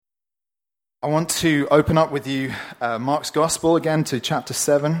I want to open up with you Mark's Gospel again to chapter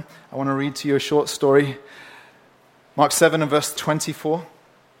 7. I want to read to you a short story. Mark 7 and verse 24.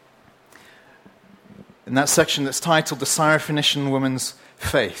 In that section that's titled The Syrophoenician Woman's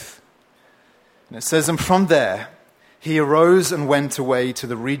Faith. And it says, "And from there he arose and went away to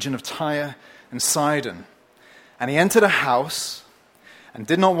the region of Tyre and Sidon. And he entered a house and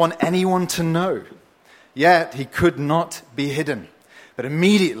did not want anyone to know. Yet he could not be hidden. But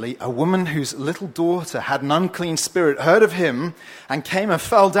immediately a woman whose little daughter had an unclean spirit heard of him and came and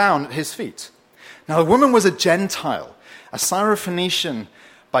fell down at his feet. Now the woman was a Gentile, a Syrophoenician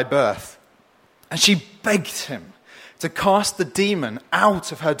by birth, and she begged him to cast the demon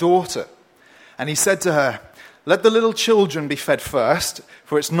out of her daughter. And he said to her, 'Let the little children be fed first,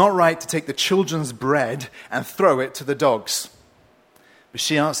 for it's not right to take the children's bread and throw it to the dogs.' But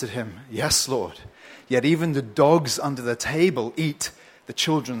she answered him, 'Yes, Lord, yet even the dogs under the table eat the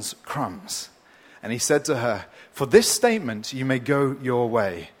children's crumbs.' And he said to her, 'For this statement you may go your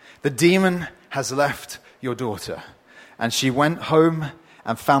way. The demon has left your daughter.' And she went home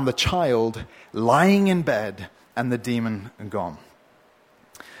and found the child lying in bed and the demon gone."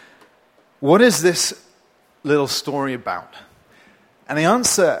 What is this little story about? And the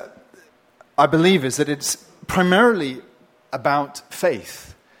answer, I believe, is that it's primarily about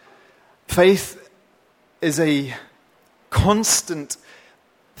faith. Faith is a constant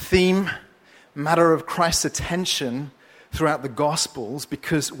theme, matter of Christ's attention throughout the Gospels,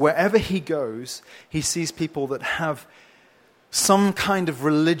 because wherever he goes, he sees people that have some kind of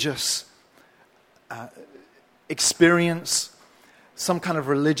religious experience, some kind of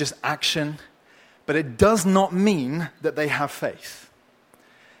religious action, but it does not mean that they have faith.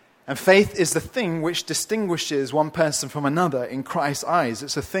 And faith is the thing which distinguishes one person from another in Christ's eyes.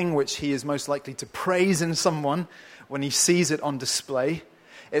 It's a thing which he is most likely to praise in someone when he sees it on display.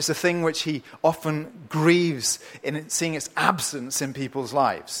 It's a thing which he often grieves in seeing its absence in people's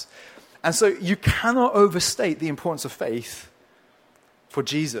lives. And so you cannot overstate the importance of faith for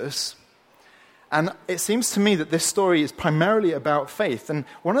Jesus. And it seems to me that this story is primarily about faith. And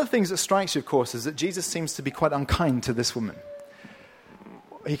one of the things that strikes you, of course, is that Jesus seems to be quite unkind to this woman.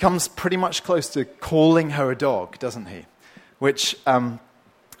 He comes pretty much close to calling her a dog, doesn't he? Which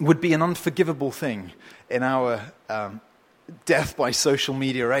would be an unforgivable thing in our death by social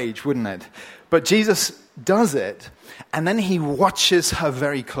media age, wouldn't it? But Jesus does it, and then he watches her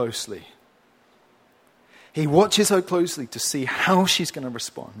very closely. He watches her closely to see how she's going to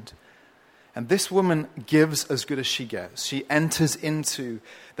respond. And this woman gives as good as she gets. She enters into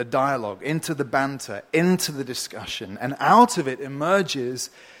the dialogue, into the banter, into the discussion, and out of it emerges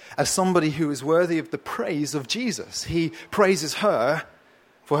as somebody who is worthy of the praise of Jesus. He praises her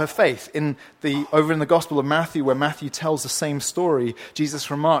for her faith. Over in the Gospel of Matthew, where Matthew tells the same story,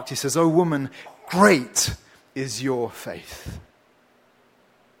 Jesus remarked, he says, "O woman, great is your faith."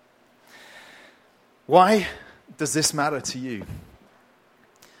 Why does this matter to you?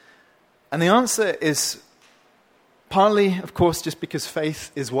 And the answer is partly, of course, just because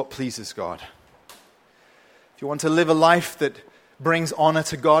faith is what pleases God. If you want to live a life that brings honor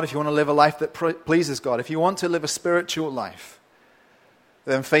to God, if you want to live a life that pleases God, if you want to live a spiritual life,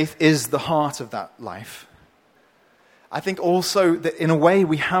 then faith is the heart of that life. I think also that in a way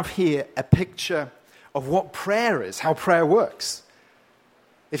we have here a picture of what prayer is, how prayer works.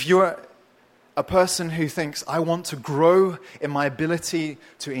 If you're a person who thinks, I want to grow in my ability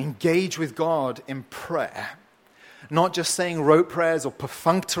to engage with God in prayer, not just saying rote prayers or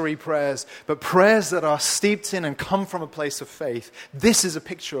perfunctory prayers, but prayers that are steeped in and come from a place of faith, this is a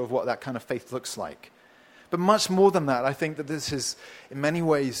picture of what that kind of faith looks like. But much more than that, I think that this is, in many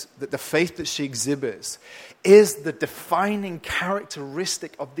ways, that the faith that she exhibits is the defining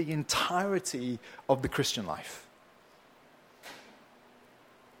characteristic of the entirety of the Christian life.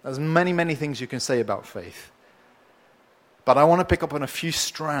 There's many, many things you can say about faith. But I want to pick up on a few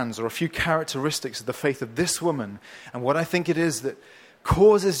strands or a few characteristics of the faith of this woman and what I think it is that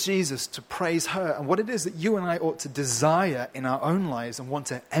causes Jesus to praise her and what it is that you and I ought to desire in our own lives and want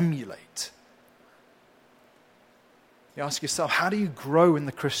to emulate. You ask yourself, how do you grow in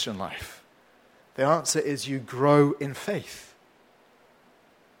the Christian life? The answer is you grow in faith.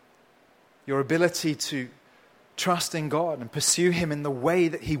 Your ability to trust in God and pursue him in the way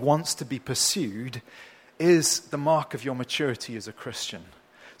that he wants to be pursued is the mark of your maturity as a Christian.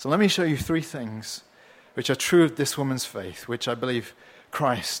 So let me show you three things which are true of this woman's faith, which I believe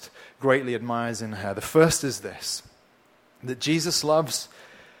Christ greatly admires in her. The first is this, that Jesus loves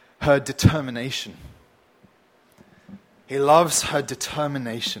her determination. He loves her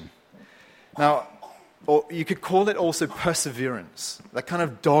determination. Now, or you could call it also perseverance, that kind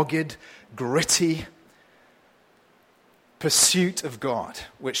of dogged, gritty pursuit of God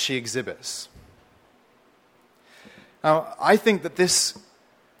which she exhibits. Now, I think that this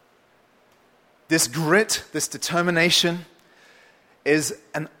grit, this determination, is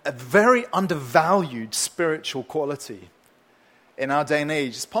a very undervalued spiritual quality in our day and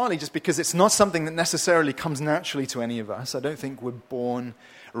age. It's partly just because it's not something that necessarily comes naturally to any of us. I don't think we're born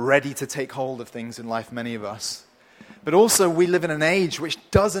ready to take hold of things in life, many of us. But also we live in an age which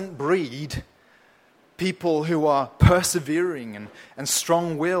doesn't breed people who are persevering and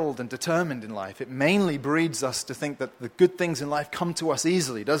strong-willed and determined in life. It mainly breeds us to think that the good things in life come to us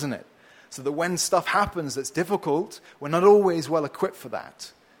easily, doesn't it? So that when stuff happens that's difficult, we're not always well equipped for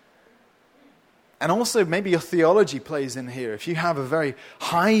that. And also maybe your theology plays in here. If you have a very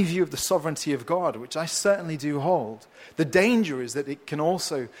high view of the sovereignty of God, which I certainly do hold, the danger is that it can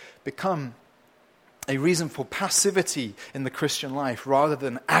also become a reason for passivity in the Christian life rather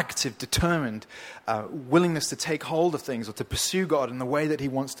than active, determined willingness to take hold of things or to pursue God in the way that he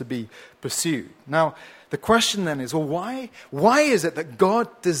wants to be pursued. Now, the question then is, well, why is it that God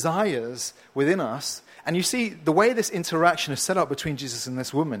desires within us? And you see, the way this interaction is set up between Jesus and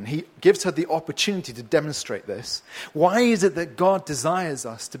this woman, he gives her the opportunity to demonstrate this. Why is it that God desires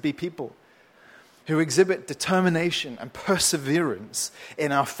us to be people who exhibit determination and perseverance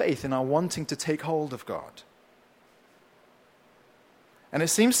in our faith, in our wanting to take hold of God? And it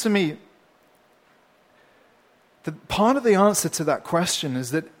seems to me that part of the answer to that question is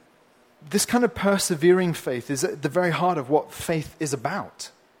that this kind of persevering faith is at the very heart of what faith is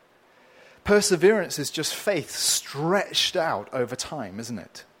about. Perseverance is just faith stretched out over time, isn't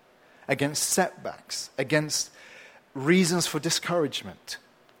it? Against setbacks, against reasons for discouragement.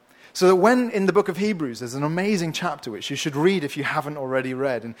 So that when in the book of Hebrews, there's an amazing chapter which you should read if you haven't already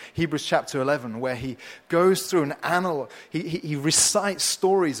read, in Hebrews chapter 11, where he goes through he recites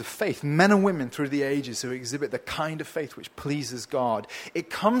stories of faith, men and women through the ages who exhibit the kind of faith which pleases God. It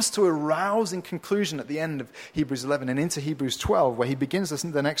comes to a rousing conclusion at the end of Hebrews 11 and into Hebrews 12, where he begins this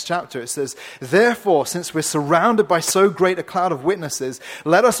in the next chapter. It says, "Therefore, since we're surrounded by so great a cloud of witnesses,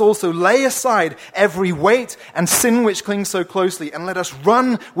 let us also lay aside every weight and sin which clings so closely, and let us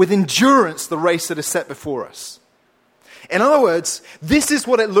run with endurance the race that is set before us." In other words, this is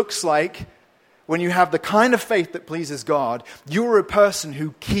what it looks like when you have the kind of faith that pleases God. You're a person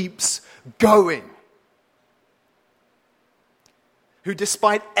who keeps going, who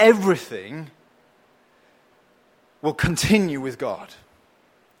despite everything will continue with God,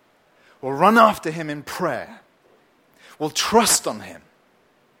 will run after him in prayer, will trust on him.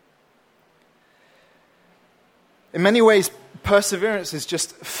 In many ways, perseverance is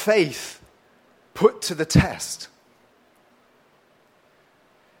just faith put to the test.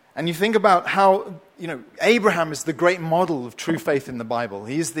 And you think about how, Abraham is the great model of true faith in the Bible.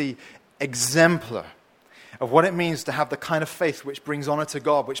 He's the exemplar of what it means to have the kind of faith which brings honor to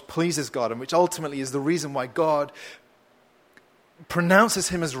God, which pleases God, and which ultimately is the reason why God pronounces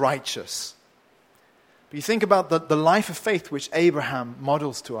him as righteous. But you think about the life of faith which Abraham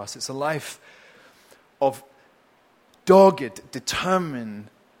models to us. It's a life of dogged, determined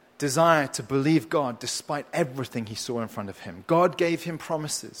desire to believe God despite everything he saw in front of him. God gave him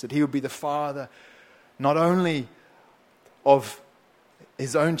promises that he would be the father not only of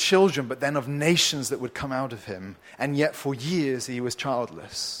his own children, but then of nations that would come out of him. And yet for years he was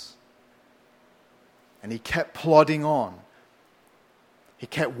childless. And he kept plodding on. He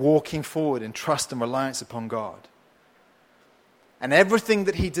kept walking forward in trust and reliance upon God. And everything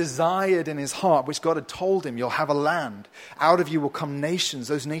that he desired in his heart, which God had told him, you'll have a land. Out of you will come nations.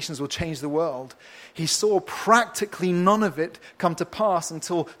 Those nations will change the world. He saw practically none of it come to pass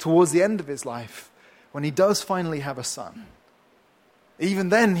until towards the end of his life, when he does finally have a son. Even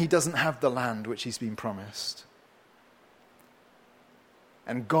then, he doesn't have the land which he's been promised.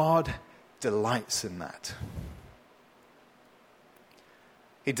 And God delights in that.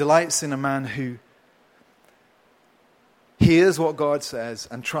 He delights in a man who hears what God says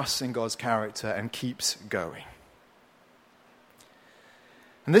and trusts in God's character and keeps going.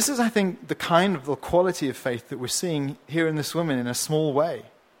 And this is, I think, the quality of faith that we're seeing here in this woman in a small way.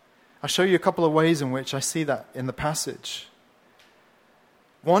 I'll show you a couple of ways in which I see that in the passage.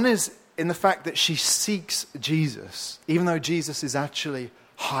 One is in the fact that she seeks Jesus, even though Jesus is actually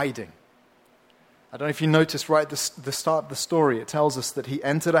hiding. I don't know if you noticed right at the start of the story, it tells us that he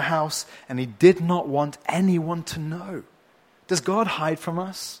entered a house and he did not want anyone to know. Does God hide from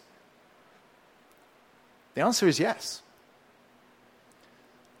us? The answer is yes.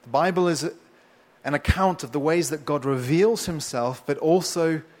 The Bible is an account of the ways that God reveals himself, but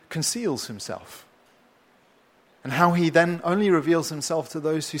also conceals himself. And how he then only reveals himself to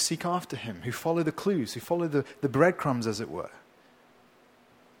those who seek after him, who follow the clues, who follow the breadcrumbs, as it were.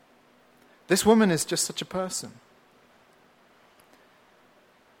 This woman is just such a person.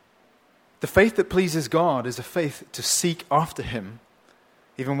 The faith that pleases God is a faith to seek after him,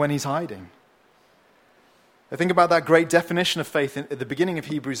 even when he's hiding. I think about that great definition of faith at the beginning of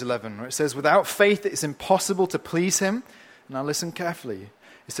Hebrews 11, where it says, without faith it is impossible to please him. Now listen carefully.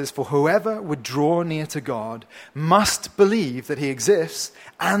 It says, for whoever would draw near to God must believe that he exists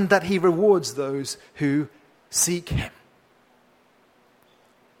and that he rewards those who seek him.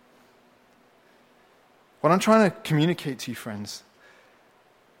 What I'm trying to communicate to you, friends,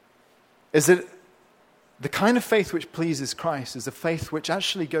 is that the kind of faith which pleases Christ is a faith which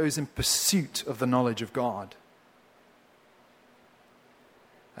actually goes in pursuit of the knowledge of God.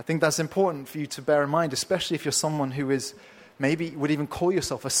 I think that's important for you to bear in mind, especially if you're someone who is, maybe would even call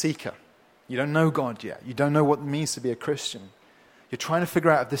yourself a seeker. You don't know God yet. You don't know what it means to be a Christian. You're trying to figure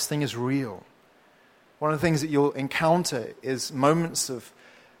out if this thing is real. One of the things that you'll encounter is moments of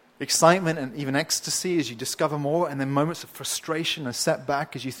excitement and even ecstasy as you discover more, and then moments of frustration and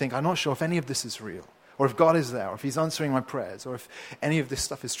setback as you think, I'm not sure if any of this is real, or if God is there, or if he's answering my prayers, or if any of this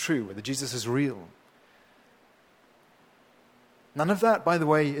stuff is true, whether Jesus is real. None of that, by the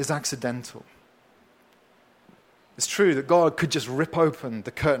way, is accidental. It's true that God could just rip open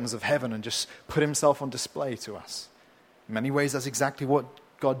the curtains of heaven and just put himself on display to us. In many ways, that's exactly what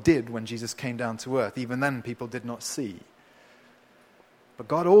God did when Jesus came down to earth. Even then, people did not see. But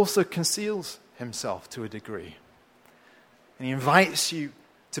God also conceals himself to a degree. And he invites you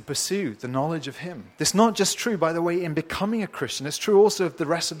to pursue the knowledge of him. This is not just true, by the way, in becoming a Christian. It's true also of the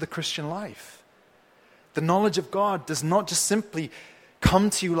rest of the Christian life. The knowledge of God does not just simply come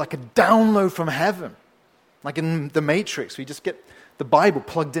to you like a download from heaven. Like in the Matrix, we just get the Bible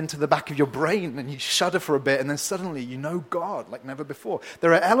plugged into the back of your brain and you shudder for a bit and then suddenly you know God like never before.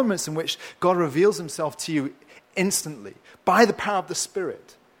 There are elements in which God reveals himself to you instantly by the power of the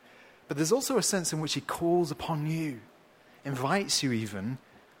Spirit. But there's also a sense in which he calls upon you, invites you even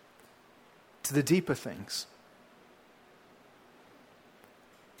to the deeper things.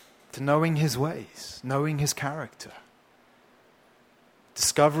 To knowing his ways, knowing his character.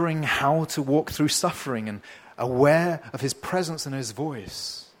 Discovering how to walk through suffering and aware of his presence and his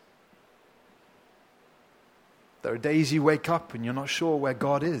voice. There are days you wake up and you're not sure where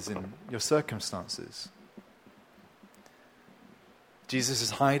God is in your circumstances. Jesus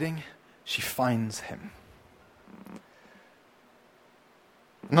is hiding, she finds him.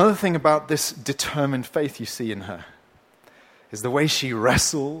 Another thing about this determined faith you see in her is the way she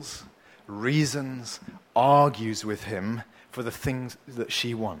wrestles, reasons, argues with him for the things that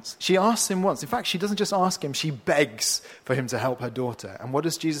she wants. She asks him once. In fact, she doesn't just ask him, she begs for him to help her daughter. And what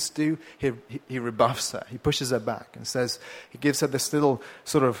does Jesus do? He rebuffs her. He pushes her back and says, he gives her this little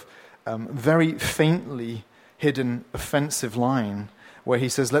sort of very faintly hidden offensive line where he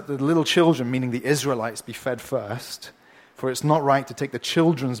says, let the little children, meaning the Israelites, be fed first. For it's not right to take the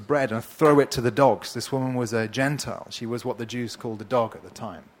children's bread and throw it to the dogs. This woman was a Gentile. She was what the Jews called a dog at the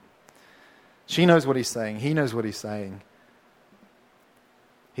time. She knows what he's saying. He knows what he's saying.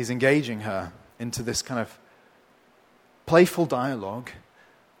 He's engaging her into this kind of playful dialogue,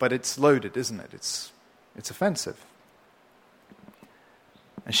 but it's loaded, isn't it? It's offensive.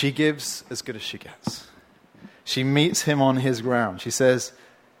 And she gives as good as she gets. She meets him on his ground. She says,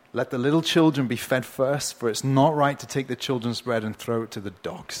 let the little children be fed first, for it's not right to take the children's bread and throw it to the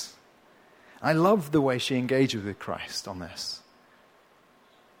dogs. I love the way she engages with Christ on this.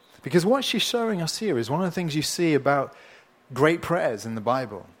 Because what she's showing us here is one of the things you see about great prayers in the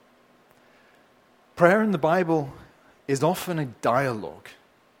Bible. Prayer in the Bible is often a dialogue.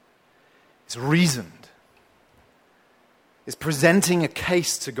 It's reasoned. It's presenting a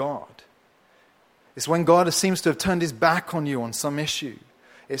case to God. It's when God seems to have turned his back on you on some issue.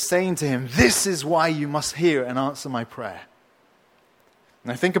 It's saying to him, this is why you must hear and answer my prayer.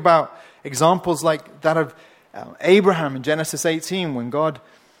 And I think about examples like that of Abraham in Genesis 18 when God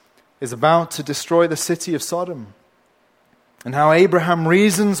is about to destroy the city of Sodom. And how Abraham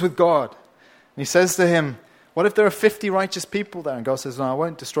reasons with God. And he says to him, what if there are 50 righteous people there? And God says, no, I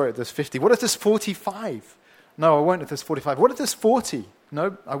won't destroy it if there's 50. What if there's 45? No, I won't if there's 45. What if there's 40?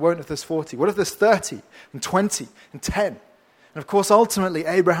 No, I won't if there's 40. What if there's 30 and 20 and 10? And of course, ultimately,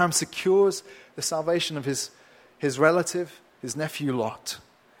 Abraham secures the salvation of his relative, his nephew Lot,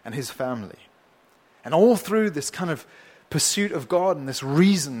 and his family. And all through this kind of pursuit of God and this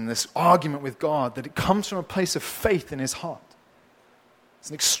reason, this argument with God, that it comes from a place of faith in his heart. It's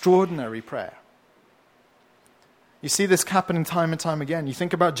an extraordinary prayer. You see this happening time and time again. You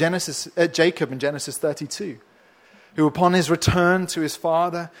think about Jacob in Genesis 32. who upon his return to his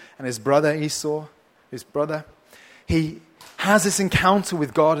father and his brother Esau, his brother, he has this encounter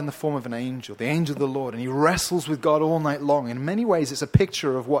with God in the form of an angel, the angel of the Lord, and he wrestles with God all night long. In many ways, it's a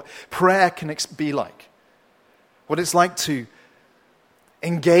picture of what prayer can be like, what it's like to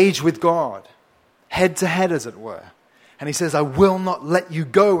engage with God, head to head, as it were. And he says, I will not let you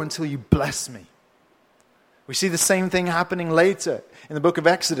go until you bless me. We see the same thing happening later in the book of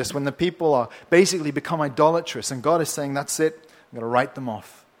Exodus when the people are basically become idolatrous, and God is saying, that's it, I'm going to write them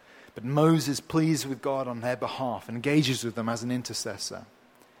off. But Moses pleads with God on their behalf and engages with them as an intercessor.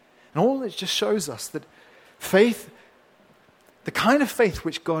 And all it just shows us that faith, the kind of faith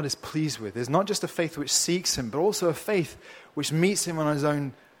which God is pleased with, is not just a faith which seeks him, but also a faith which meets him on his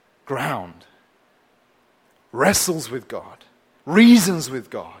own ground, wrestles with God, reasons with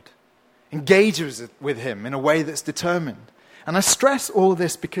God, engages with him in a way that's determined. And I stress all of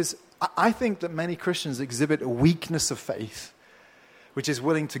this because I think that many Christians exhibit a weakness of faith which is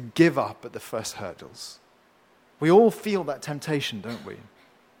willing to give up at the first hurdles. We all feel that temptation, don't we?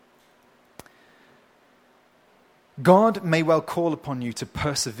 God may well call upon you to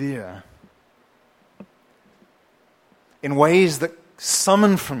persevere in ways that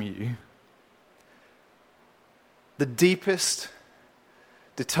summon from you the deepest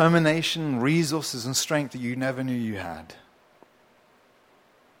determination, resources, and strength that you never knew you had.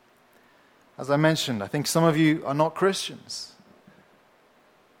 As I mentioned, I think some of you are not Christians.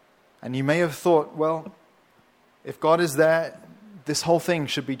 And you may have thought, well, if God is there, this whole thing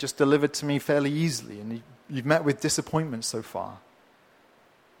should be just delivered to me fairly easily. And you've met with disappointment so far.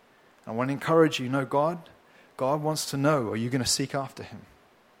 I want to encourage you, no, God wants to know, are you going to seek after him?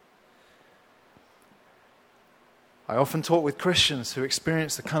 I often talk with Christians who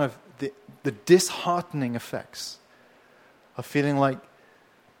experience the kind of the disheartening effects of feeling like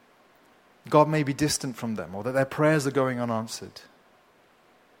God may be distant from them or that their prayers are going unanswered.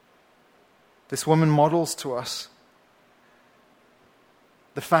 This woman models to us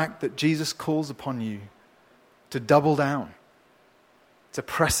the fact that Jesus calls upon you to double down, to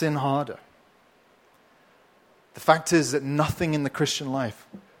press in harder. The fact is that nothing in the Christian life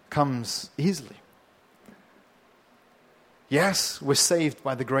comes easily. Yes, we're saved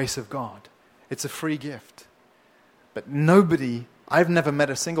by the grace of God. It's a free gift. But I've never met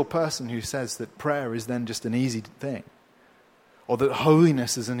a single person who says that prayer is then just an easy thing, or that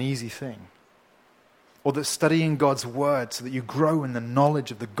holiness is an easy thing, or that studying God's word so that you grow in the knowledge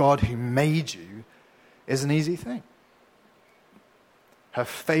of the God who made you is an easy thing. Her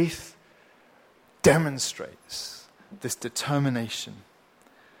faith demonstrates this determination.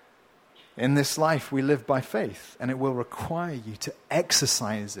 In this life, we live by faith, and it will require you to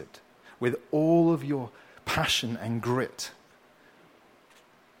exercise it with all of your passion and grit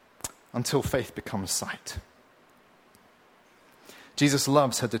until faith becomes sight. Jesus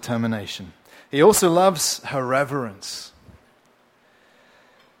loves her determination. He also loves her reverence.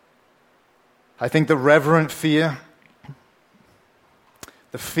 I think the reverent fear,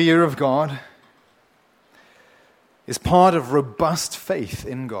 the fear of God, is part of robust faith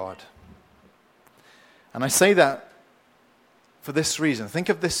in God. And I say that for this reason. Think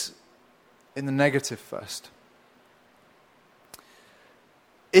of this in the negative first.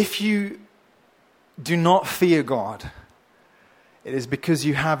 If you do not fear God, it is because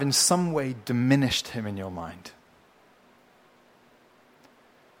you have in some way diminished him in your mind.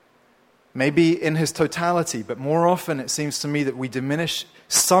 Maybe in his totality, but more often it seems to me that we diminish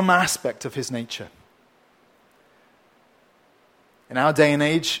some aspect of his nature. In our day and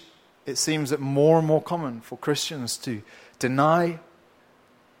age, it seems that more and more common for Christians to deny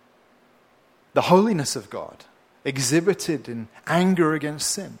the holiness of God, exhibited in anger against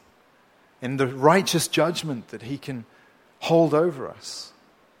sin, in the righteous judgment that he can hold over us.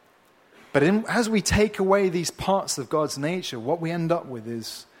 But as we take away these parts of God's nature, what we end up with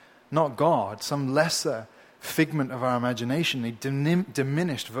is not God, some lesser figment of our imagination, a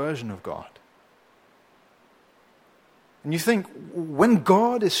diminished version of God. And you think, when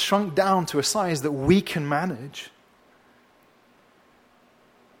God is shrunk down to a size that we can manage,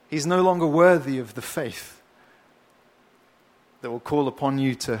 he's no longer worthy of the faith that will call upon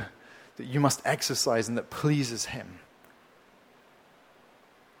you that you must exercise and that pleases him.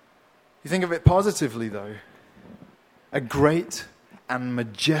 You think of it positively, though. A great and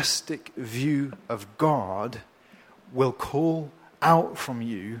majestic view of God will call out from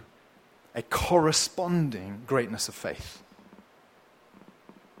you a corresponding greatness of faith.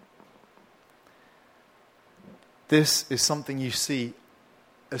 This is something you see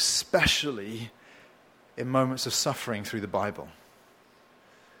especially in moments of suffering through the Bible.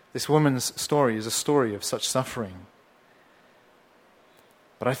 This woman's story is a story of such suffering.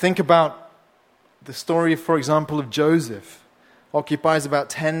 But I think about the story, for example, of Joseph. Occupies about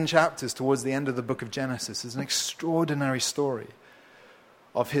 10 chapters towards the end of the book of Genesis. It's an extraordinary story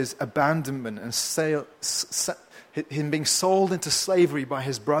of his abandonment and him being sold into slavery by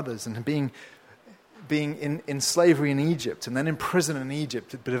his brothers and being in slavery in Egypt and then in prison in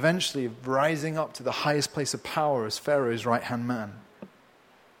Egypt, but eventually rising up to the highest place of power as Pharaoh's right-hand man.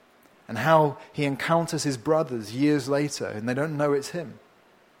 And how he encounters his brothers years later and they don't know it's him.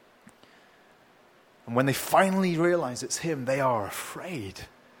 And when they finally realize it's him, they are afraid.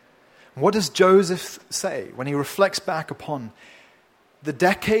 What does Joseph say when he reflects back upon the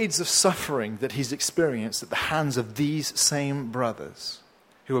decades of suffering that he's experienced at the hands of these same brothers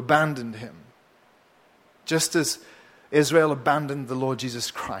who abandoned him? Just as Israel abandoned the Lord Jesus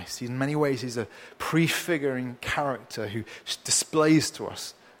Christ. In many ways, he's a prefiguring character who displays to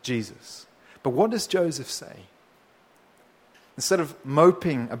us Jesus. But what does Joseph say? Instead of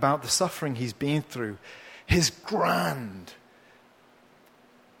moping about the suffering he's been through, his grand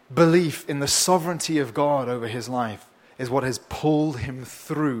belief in the sovereignty of God over his life is what has pulled him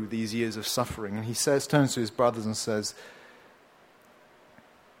through these years of suffering. And he turns to his brothers and says,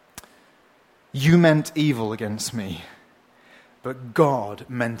 "You meant evil against me, but God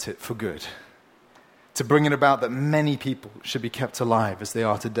meant it for good, to bring it about that many people should be kept alive as they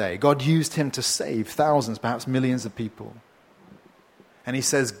are today." God used him to save thousands, perhaps millions of people. And he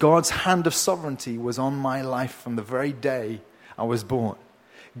says, God's hand of sovereignty was on my life from the very day I was born.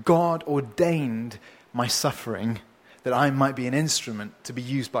 God ordained my suffering that I might be an instrument to be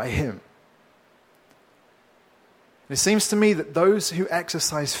used by him. It seems to me that those who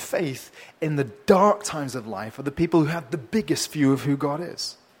exercise faith in the dark times of life are the people who have the biggest view of who God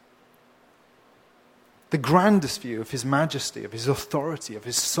is. The grandest view of his majesty, of his authority, of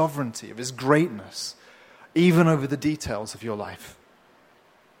his sovereignty, of his greatness, even over the details of your life.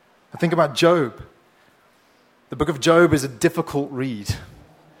 I think about Job. The book of Job is a difficult read,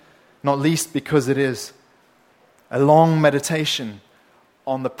 not least because it is a long meditation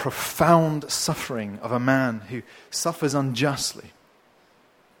on the profound suffering of a man who suffers unjustly.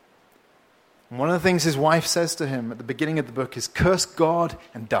 And one of the things his wife says to him at the beginning of the book is, curse God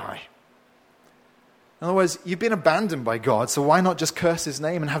and die. In other words, you've been abandoned by God, so why not just curse his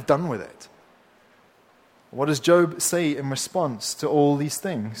name and have done with it? What does Job say in response to all these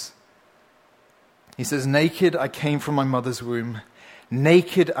things? He says, naked I came from my mother's womb,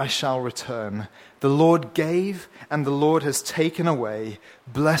 naked I shall return. The Lord gave and the Lord has taken away.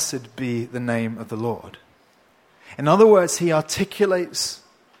 Blessed be the name of the Lord. In other words, he articulates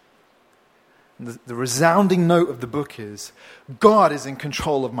the resounding note of the book is, God is in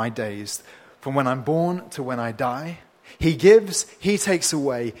control of my days. From when I'm born to when I die, he gives, he takes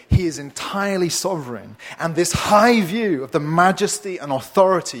away, he is entirely sovereign. And this high view of the majesty and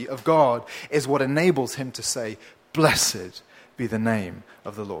authority of God is what enables him to say, blessed be the name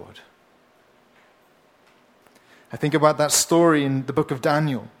of the Lord. I think about that story in the book of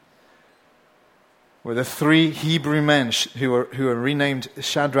Daniel, where the three Hebrew men who are renamed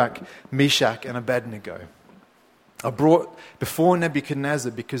Shadrach, Meshach, and Abednego are brought before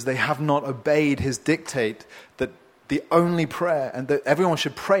Nebuchadnezzar because they have not obeyed his dictate that the only prayer, and that everyone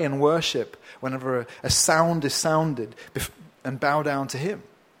should pray and worship whenever a sound is sounded and bow down to him.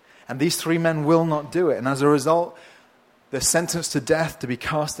 And these three men will not do it. And as a result, they're sentenced to death to be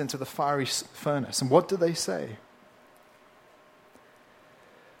cast into the fiery furnace. And what do they say?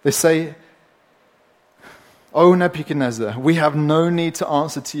 They say, O Nebuchadnezzar, we have no need to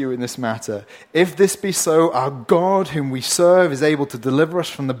answer to you in this matter. If this be so, our God whom we serve is able to deliver us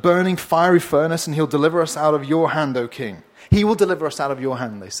from the burning fiery furnace, and he'll deliver us out of your hand, O king. He will deliver us out of your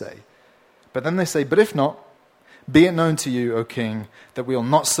hand, they say. But then they say, but if not, be it known to you, O king, that we will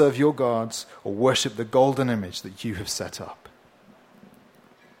not serve your gods or worship the golden image that you have set up.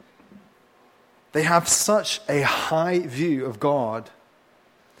 They have such a high view of God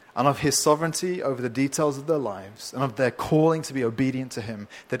and of his sovereignty over the details of their lives, and of their calling to be obedient to him,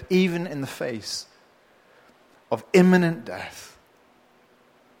 that even in the face of imminent death,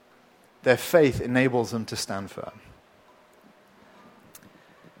 their faith enables them to stand firm.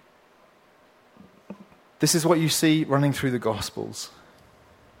 This is what you see running through the Gospels.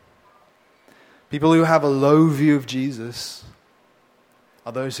 People who have a low view of Jesus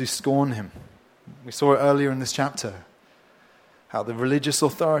are those who scorn him. We saw it earlier in this chapter. How the religious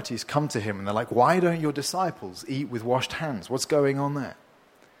authorities come to him and they're like, why don't your disciples eat with washed hands? What's going on there?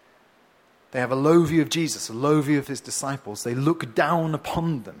 They have a low view of Jesus, a low view of his disciples. They look down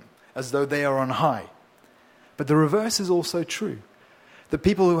upon them as though they are on high. But the reverse is also true. The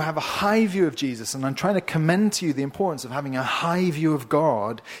people who have a high view of Jesus, and I'm trying to commend to you the importance of having a high view of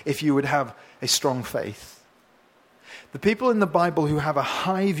God if you would have a strong faith. The people in the Bible who have a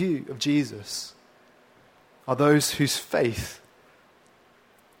high view of Jesus are those whose faith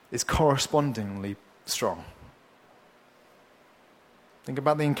is correspondingly strong. Think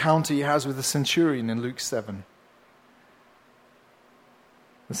about the encounter he has with the centurion in Luke 7.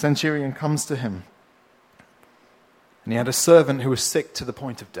 The centurion comes to him, and he had a servant who was sick to the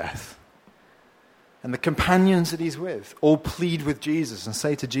point of death. And the companions that he's with all plead with Jesus and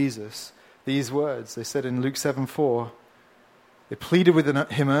say to Jesus these words. They said in Luke 7:4, they pleaded with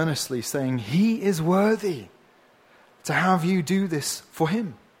him earnestly, saying, "He is worthy to have you do this for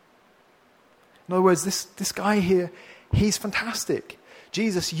him." In other words, this guy here, he's fantastic.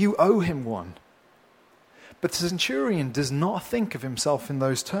 Jesus, you owe him one. But the centurion does not think of himself in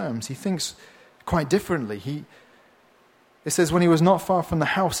those terms. He thinks quite differently. It says, when he was not far from the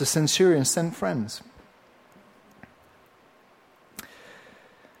house, the centurion sent friends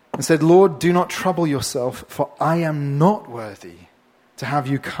and said, "Lord, do not trouble yourself, for I am not worthy to have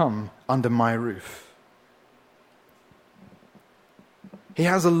you come under my roof." He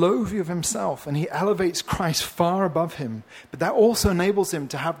has a low view of himself, and he elevates Christ far above him. But that also enables him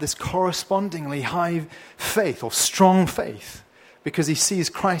to have this correspondingly high faith, or strong faith, because he sees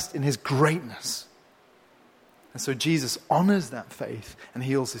Christ in his greatness. And so Jesus honors that faith and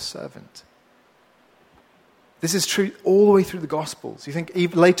heals his servant. This is true all the way through the Gospels. You think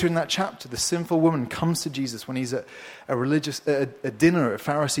even later in that chapter, the sinful woman comes to Jesus when he's at a dinner at a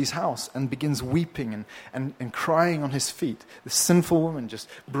Pharisee's house and begins weeping and crying on his feet. The sinful woman just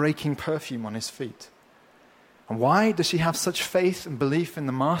breaking perfume on his feet. And why does she have such faith and belief in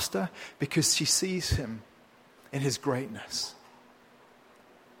the Master? Because she sees him in his greatness.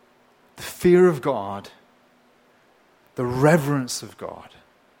 The fear of God, the reverence of God,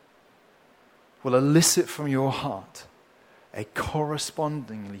 will elicit from your heart a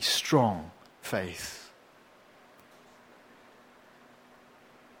correspondingly strong faith.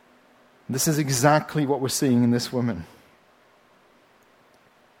 This is exactly what we're seeing in this woman.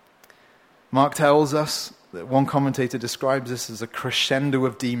 Mark tells us that one commentator describes this as a crescendo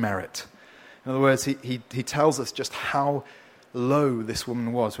of demerit. In other words, he tells us just how low this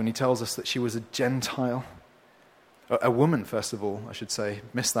woman was when he tells us that she was a Gentile. A woman, first of all, I should say.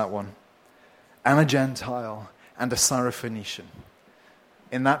 Missed that one. And a Gentile, and a Syrophoenician.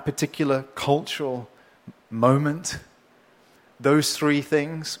 In that particular cultural moment, those three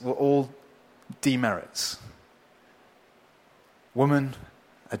things were all demerits. Woman,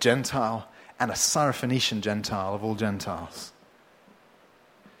 a Gentile, and a Syrophoenician Gentile of all Gentiles.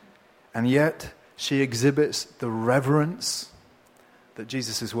 And yet, she exhibits the reverence that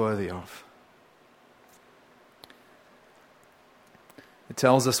Jesus is worthy of. It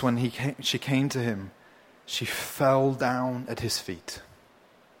tells us when she came to him, she fell down at his feet.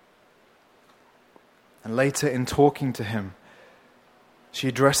 And later in talking to him, she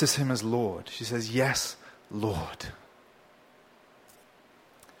addresses him as Lord. She says, "Yes, Lord."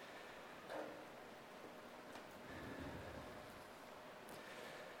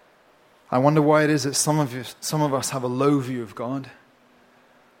 I wonder why it is that some of us have a low view of God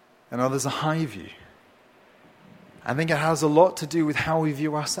and others a high view. I think it has a lot to do with how we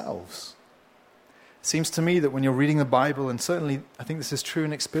view ourselves. It seems to me that when you're reading the Bible, and certainly I think this is true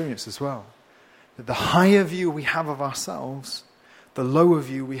in experience as well, that the higher view we have of ourselves, the lower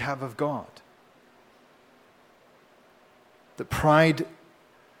view we have of God. That pride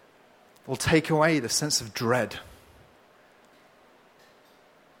will take away the sense of dread.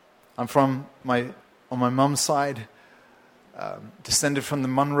 I'm on my mum's side, descended from the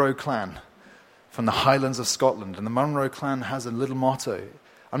Munro clan, from the Highlands of Scotland. And the Munro clan has a little motto.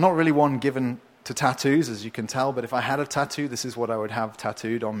 I'm not really one given to tattoos, as you can tell, but if I had a tattoo, this is what I would have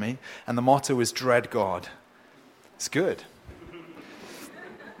tattooed on me. And the motto is "Dread God." It's good.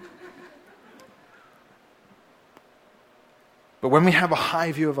 But when we have a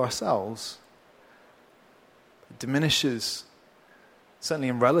high view of ourselves, it diminishes, certainly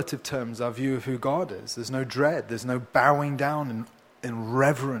in relative terms, our view of who God is. There's no dread. There's no bowing down in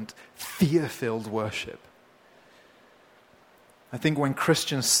reverent, fear-filled worship. I think when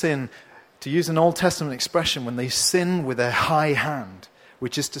Christians sin, to use an Old Testament expression, when they sin with a high hand,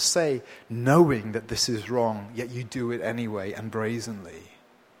 which is to say, knowing that this is wrong, yet you do it anyway and brazenly.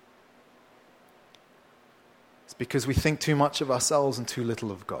 It's because we think too much of ourselves and too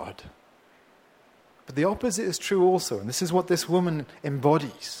little of God. But the opposite is true also, and this is what this woman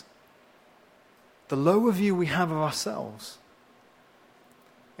embodies. The lower view we have of ourselves,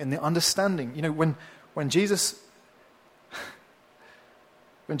 in the understanding, when Jesus,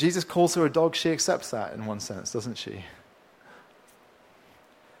 When Jesus calls her a dog, she accepts that in one sense, doesn't she?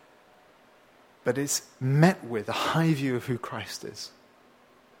 But it's met with a high view of who Christ is.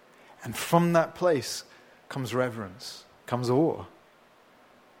 And from that place comes reverence, comes awe,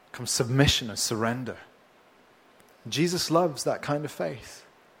 comes submission and surrender. Jesus loves that kind of faith.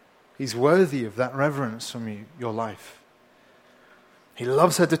 He's worthy of that reverence from you, your life. He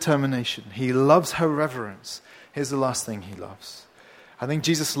loves her determination. He loves her reverence. Here's the last thing he loves. I think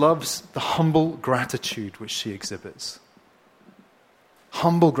Jesus loves the humble gratitude which she exhibits.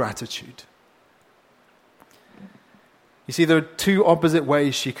 Humble gratitude. You see, there are two opposite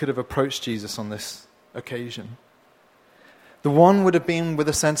ways she could have approached Jesus on this occasion. The one would have been with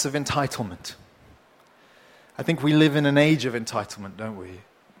a sense of entitlement. I think we live in an age of entitlement, don't we?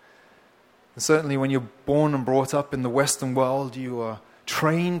 And certainly when you're born and brought up in the Western world, you are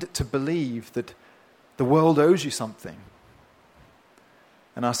trained to believe that the world owes you something.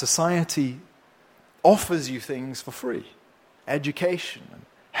 And our society offers you things for free. Education and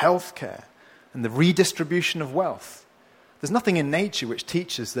healthcare and the redistribution of wealth. There's nothing in nature which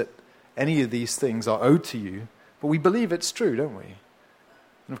teaches that any of these things are owed to you, but we believe it's true, don't we?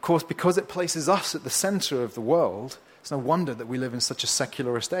 And of course, because it places us at the center of the world, it's no wonder that we live in such a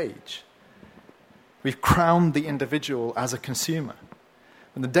secularist age. We've crowned the individual as a consumer.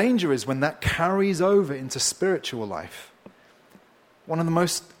 And the danger is when that carries over into spiritual life. One of the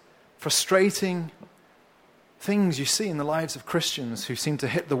most frustrating things you see in the lives of Christians who seem to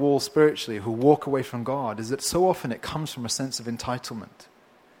hit the wall spiritually, who walk away from God, is that so often it comes from a sense of entitlement.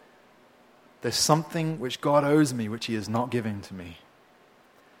 There's something which God owes me which he is not giving to me.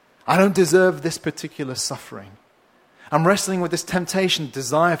 I don't deserve this particular suffering. I'm wrestling with this temptation,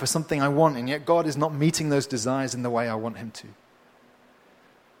 desire for something I want, and yet God is not meeting those desires in the way I want him to.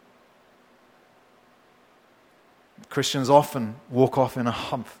 Christians often walk off in a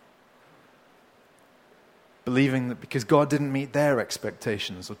humph, believing that because God didn't meet their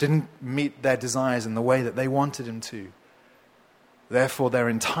expectations or didn't meet their desires in the way that they wanted him to, therefore they're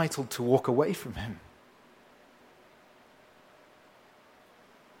entitled to walk away from him.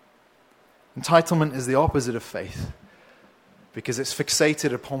 Entitlement is the opposite of faith because it's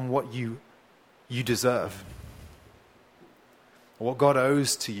fixated upon what you deserve or what God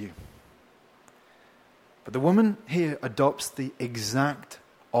owes to you. But the woman here adopts the exact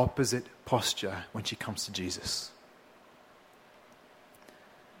opposite posture when she comes to Jesus.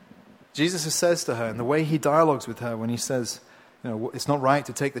 Jesus says to her, and the way he dialogues with her when he says, it's not right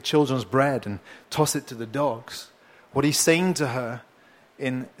to take the children's bread and toss it to the dogs. What he's saying to her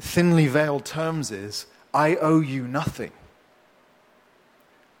in thinly veiled terms is, I owe you nothing.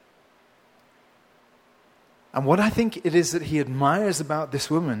 And what I think it is that he admires about this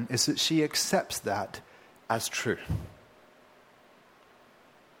woman is that she accepts that as true.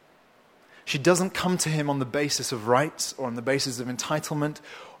 She doesn't come to him on the basis of rights or on the basis of entitlement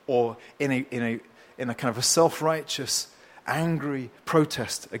or in a kind of a self-righteous, angry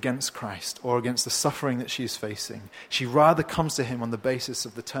protest against Christ or against the suffering that she is facing. She rather comes to him on the basis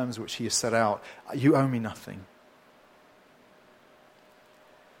of the terms which he has set out. You owe me nothing.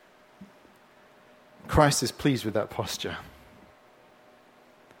 Christ is pleased with that posture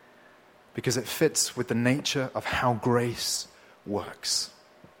because it fits with the nature of how grace works.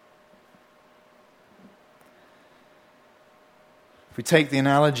 If we take the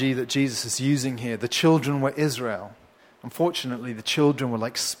analogy that Jesus is using here, the children were Israel. Unfortunately, the children were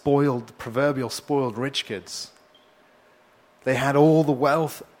like proverbial spoiled rich kids. They had all the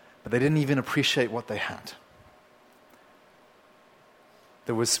wealth, but they didn't even appreciate what they had.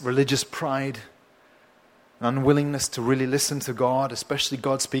 There was religious pride, an unwillingness to really listen to God, especially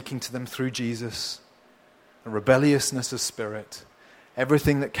God speaking to them through Jesus, a rebelliousness of spirit,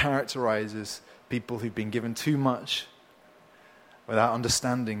 everything that characterizes people who've been given too much without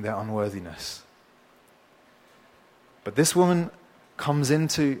understanding their unworthiness. But this woman comes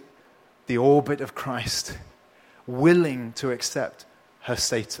into the orbit of Christ, willing to accept her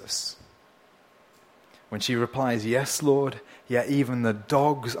status. When she replies, "Yes, Lord, yet even the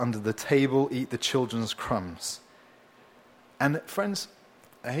dogs under the table eat the children's crumbs." And friends,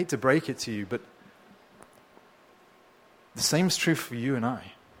 I hate to break it to you, but the same is true for you and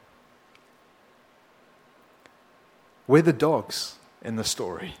I. We're the dogs in the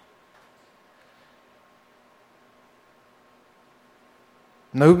story.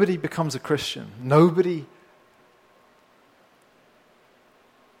 Nobody becomes a Christian. Nobody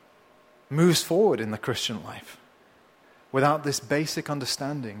moves forward in the Christian life without this basic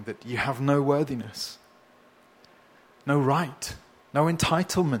understanding that you have no worthiness, no right, no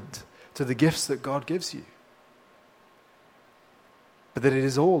entitlement to the gifts that God gives you. but that it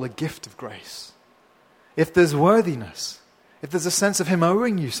is all a gift of grace. If there's worthiness, if there's a sense of him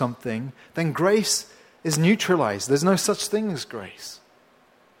owing you something, then grace is neutralized. There's no such thing as grace.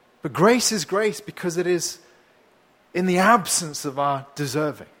 But grace is grace because it is in the absence of our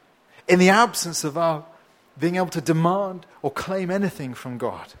deserving, in the absence of our being able to demand or claim anything from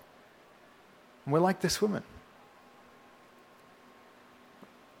God. And we're like this woman.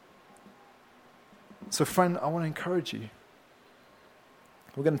 So friend, I want to encourage you.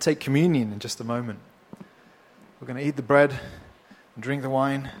 We're going to take communion in just a moment. We're going to eat the bread and drink the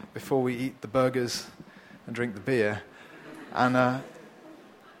wine before we eat the burgers and drink the beer. And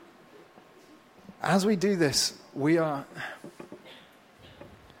as we do this, I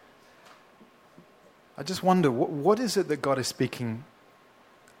just wonder, what is it that God is speaking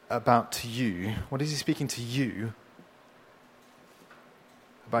about to you? What is he speaking to you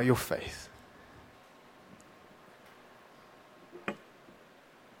about your faith?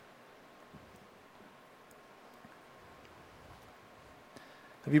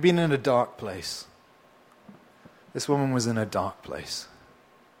 Have you been in a dark place? This woman was in a dark place.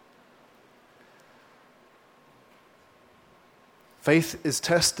 Faith is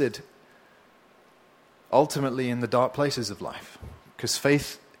tested ultimately in the dark places of life, because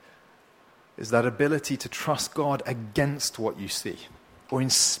faith is that ability to trust God against what you see, or in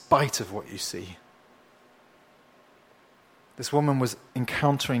spite of what you see. This woman was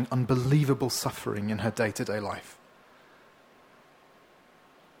encountering unbelievable suffering in her day-to-day life.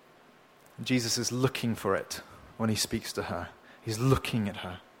 Jesus is looking for it when he speaks to her. He's looking at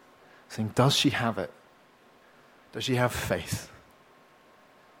her, saying, does she have it? Does she have faith?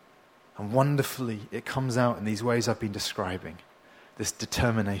 And wonderfully, it comes out in these ways I've been describing. This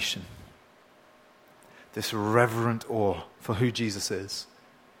determination, this reverent awe for who Jesus is,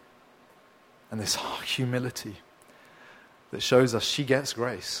 and this humility that shows us she gets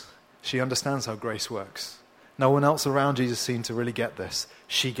grace. She understands how grace works. No one else around Jesus seemed to really get this.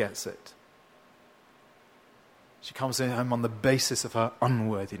 She gets it. She comes to him on the basis of her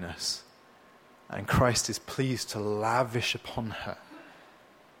unworthiness. And Christ is pleased to lavish upon her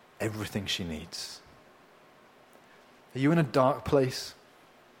everything she needs. Are you in a dark place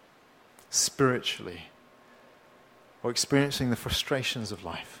spiritually, or experiencing the frustrations of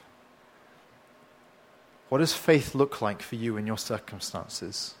life? What does faith look like for you in your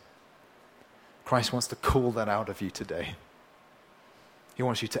circumstances? Christ wants to call that out of you today. He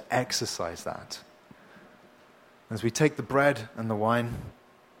wants you to exercise that. As we take the bread and the wine,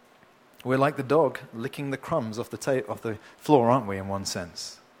 we're like the dog licking the crumbs off the floor, aren't we, in one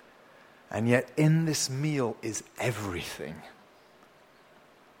sense? And yet in this meal is everything.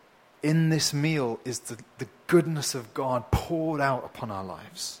 In this meal is the goodness of God poured out upon our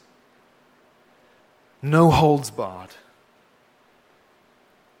lives. No holds barred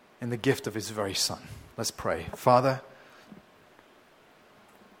in the gift of his very Son. Let's pray. Father,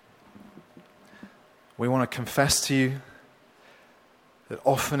 we want to confess to you that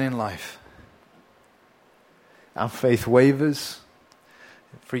often in life, our faith wavers,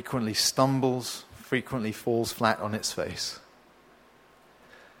 it frequently stumbles, frequently falls flat on its face.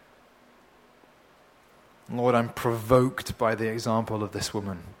 Lord, I'm provoked by the example of this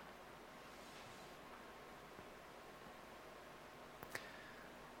woman.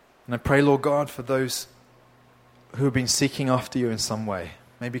 And I pray, Lord God, for those who have been seeking after you in some way.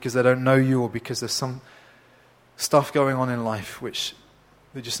 Maybe because they don't know you, or because there's some stuff going on in life which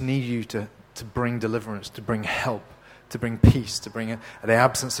they just need you to bring deliverance, to bring help, to bring peace, to bring the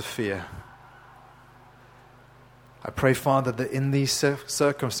absence of fear. I pray, Father, that in these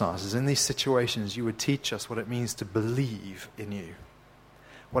circumstances, in these situations, you would teach us what it means to believe in you,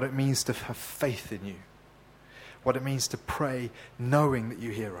 what it means to have faith in you, what it means to pray knowing that you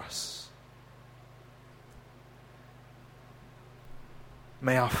hear us.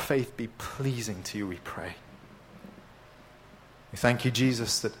 May our faith be pleasing to you, we pray. We thank you,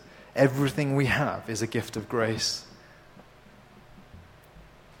 Jesus, that everything we have is a gift of grace.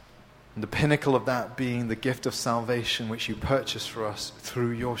 And the pinnacle of that being the gift of salvation which you purchased for us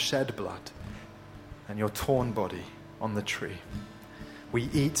through your shed blood and your torn body on the tree. We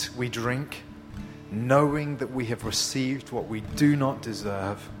eat, we drink, knowing that we have received what we do not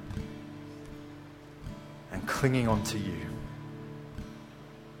deserve, and clinging on to you.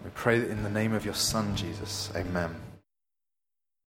 We pray that in the name of your Son, Jesus. Amen.